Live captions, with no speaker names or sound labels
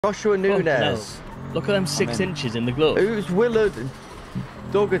Joshua Nunes. No. Look at them 6 inches in the glove. Who's Willard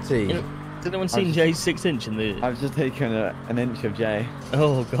Dougherty? You know, has anyone seen Jay's 6 inch in the... I've just taken an inch of Jay.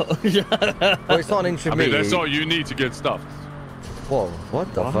 Oh, God. Well, it's not an inch of me. I mean, that's all you need to get stuffed. Whoa,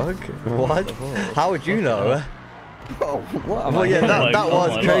 what the fuck? What? How would you know? Oh, what? Well, yeah, that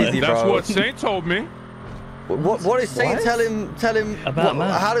was crazy, bro. That's what Saint told me. What is Saint tell him about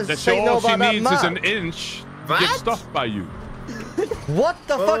Matt? How does That Saint know all she about that needs map? is an inch to get stuffed by you. What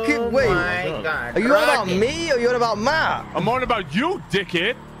the fuck? Wait, God. are you on about me or are you on about Matt? I'm on about you,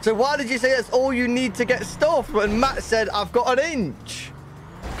 dickhead. So why did you say that's all you need to get stuffed when Matt said I've got an inch?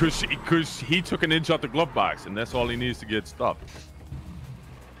 Because he took an inch out the glove box, and that's all he needs to get stuffed.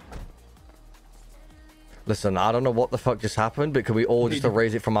 Listen, I don't know what the fuck just happened, but can we all just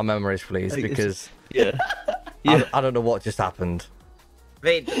erase it from our memories, please? Because Yeah. I don't know what just happened.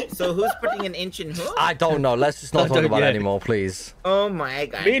 Wait, so who's putting an inch in who? I don't know. Let's just not talk about it anymore, please. Oh my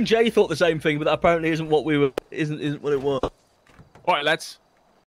God. Me and Jay thought the same thing, but that apparently isn't what we were. Isn't what it was. All right, let's.